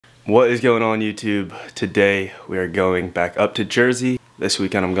What is going on, YouTube? Today we are going back up to Jersey. This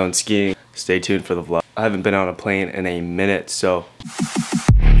weekend I'm going skiing. Stay tuned for the vlog. I haven't been on a plane in a minute, so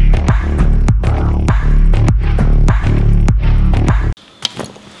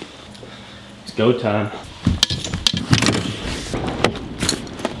it's go time.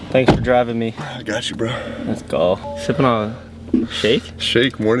 Thanks for driving me. I got you, bro. Let's go. Sipping on a shake?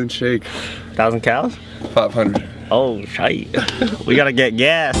 Shake, morning shake. 1,000 calories? 500. Oh, shite. We gotta get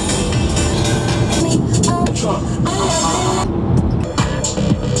gas.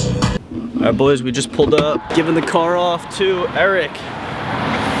 Alright, boys, we just pulled up, giving the car off to Eric.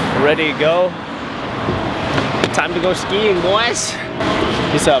 We're ready to go. Time to go skiing, boys.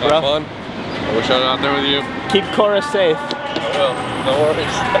 Peace out, bro. Fun. I wish I was out there with you. Keep Cora safe. I will. No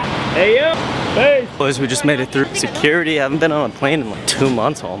worries. Hey, you. Hey. Boys, we just made it through security. I haven't been on a plane in like 2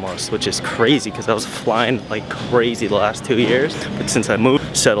 months almost, which is crazy because I was flying like crazy the last 2 years. But since I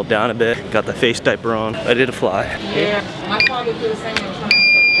moved, settled down a bit, got the face diaper on, ready to fly. Yeah, my father did the same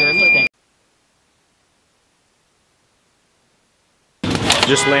thing.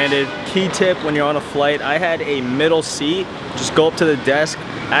 Just landed. Key tip when you're on a flight, I had a middle seat. Just go up to the desk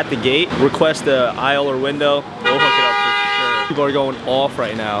at the gate, request the aisle or window, we'll hook it up for sure. People are going off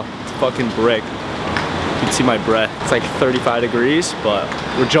right now. It's fucking brick. You can see my breath. It's like 35 degrees, but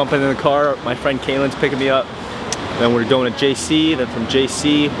we're jumping in the car. My friend Kaylin's picking me up. Then we're going to JC, then from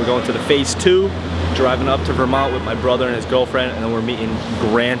JC, we're going to the phase 2, driving up to Vermont with my brother and his girlfriend, and then we're meeting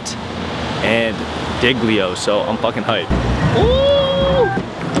Grant and Diglio, so I'm fucking hyped. Ooh!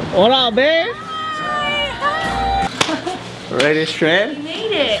 What up, babe? Ready to shred? You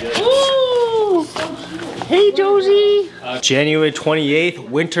made it. Ooh! Hey, Josie! January 28th,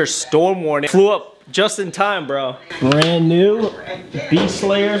 winter storm warning. Flew up just in time, bro. Brand new Beast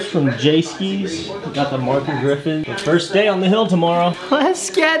Slayers from J-Skis. Got the Martin Griffin. The first day on the hill tomorrow. Let's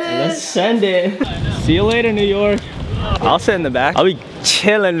get it! Let's send it. See you later, New York. I'll sit in the back. I'll be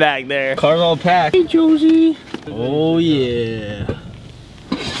chilling back there. Car's all packed. Hey, Josie. Oh, yeah.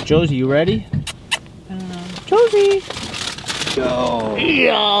 Josie, you ready? I don't know. Josie! Yo.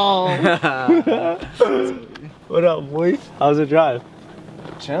 Yo! What up, boy? How's the drive?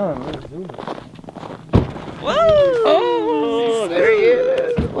 Chillin', Whoa! Oh, there he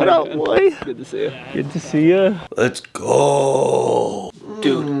is. What up, boy? Good to see you. Good to see you. Let's go.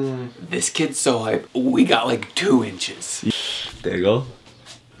 Dude, this kid's so hype. We got like 2 inches. There you go.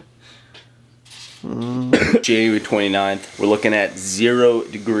 January 29th, we're looking at 0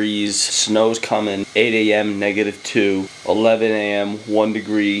 degrees, snow's coming, 8 a.m. -2, 11 a.m. 1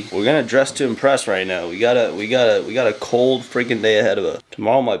 degree. We're gonna dress to impress right now. We got a cold freaking day ahead of us.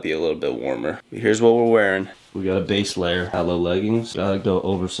 Tomorrow might be a little bit warmer. Here's what we're wearing. We got a base layer, Halo leggings, gotta go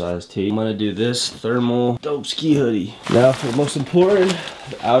oversized tee. I'm gonna do this thermal dope ski hoodie. Now for the most important,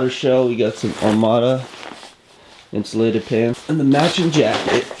 the outer shell, we got some Armada insulated pants and the matching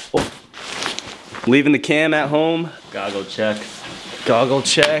jacket. Oh. Leaving the cam at home. Goggle check. Goggle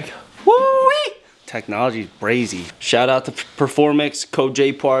check. Woo-wee! Technology's brazy. Shout out to Performix, code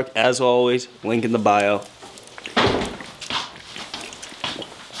JPark, as always. Link in the bio.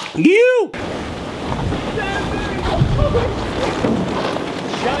 You!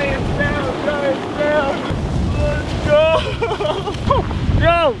 Giants down. Let's go!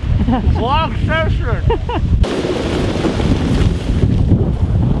 Yo! Vlog session!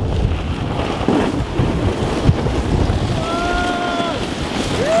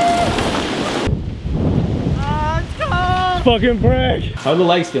 Fucking break. How'd the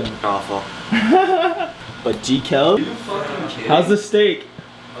legs go? Awful. But G-Kel? How's the steak?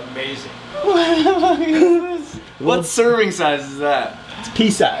 Amazing. What? What serving size is that? It's pea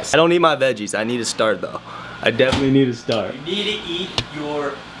size. I don't eat my veggies. I need to start though. I definitely need to start. You need to eat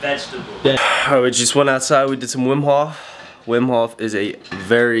your vegetables. Alright, we just went outside. We did some Wim Hof. Wim Hof is a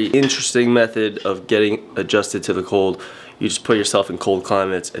very interesting method of getting adjusted to the cold. You just put yourself in cold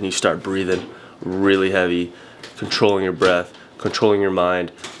climates and you start breathing really heavy, controlling your breath, controlling your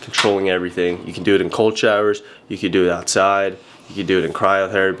mind, controlling everything. You can do it in cold showers, you can do it outside, you can do it in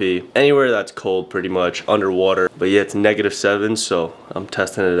cryotherapy, anywhere that's cold pretty much, underwater. But yeah, it's -7, so I'm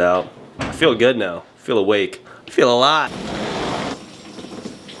testing it out. I feel good now, I feel awake, I feel alive.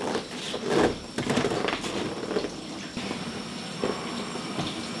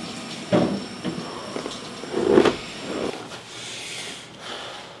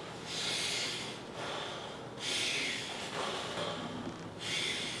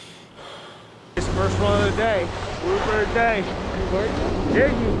 First run of the day. Bluebird day. You working?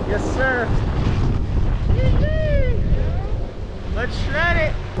 Yeah, yes sir. Let's shred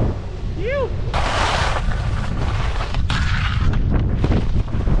it. You.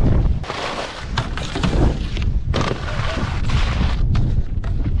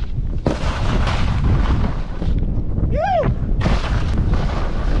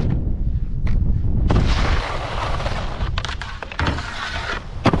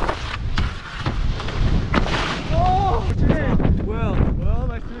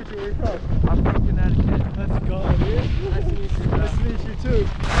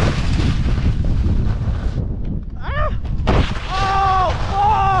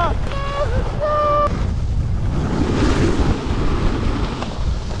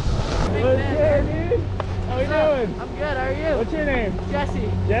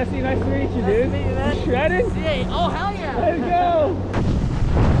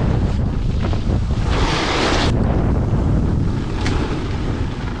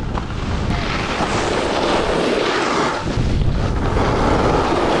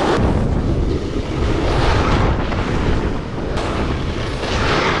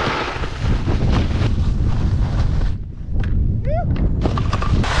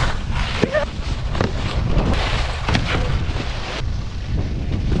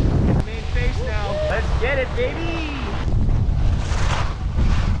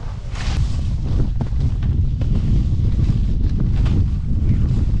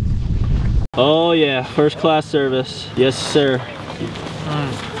 Oh yeah, first class service. Yes, sir.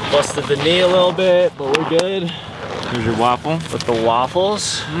 Busted the knee a little bit, but we're good. Here's your waffle. With the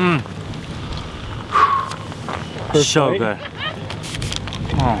waffles. So bite. good.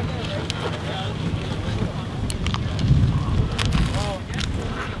 Oh.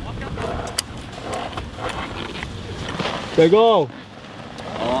 Big ol'.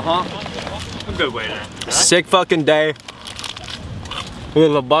 A good way there. Sick fucking day.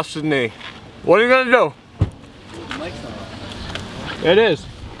 With a busted knee. What are you gonna do? It is.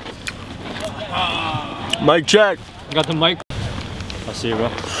 Mic check. Got the mic. I'll see you,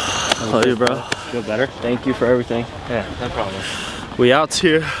 bro. Love you, bro. Feel better? Thank you for everything. Yeah, no problem. We out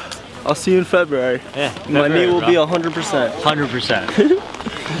here. I'll see you in February. Yeah. My knee will be 100%.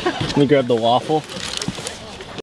 100%. Let me grab the waffle.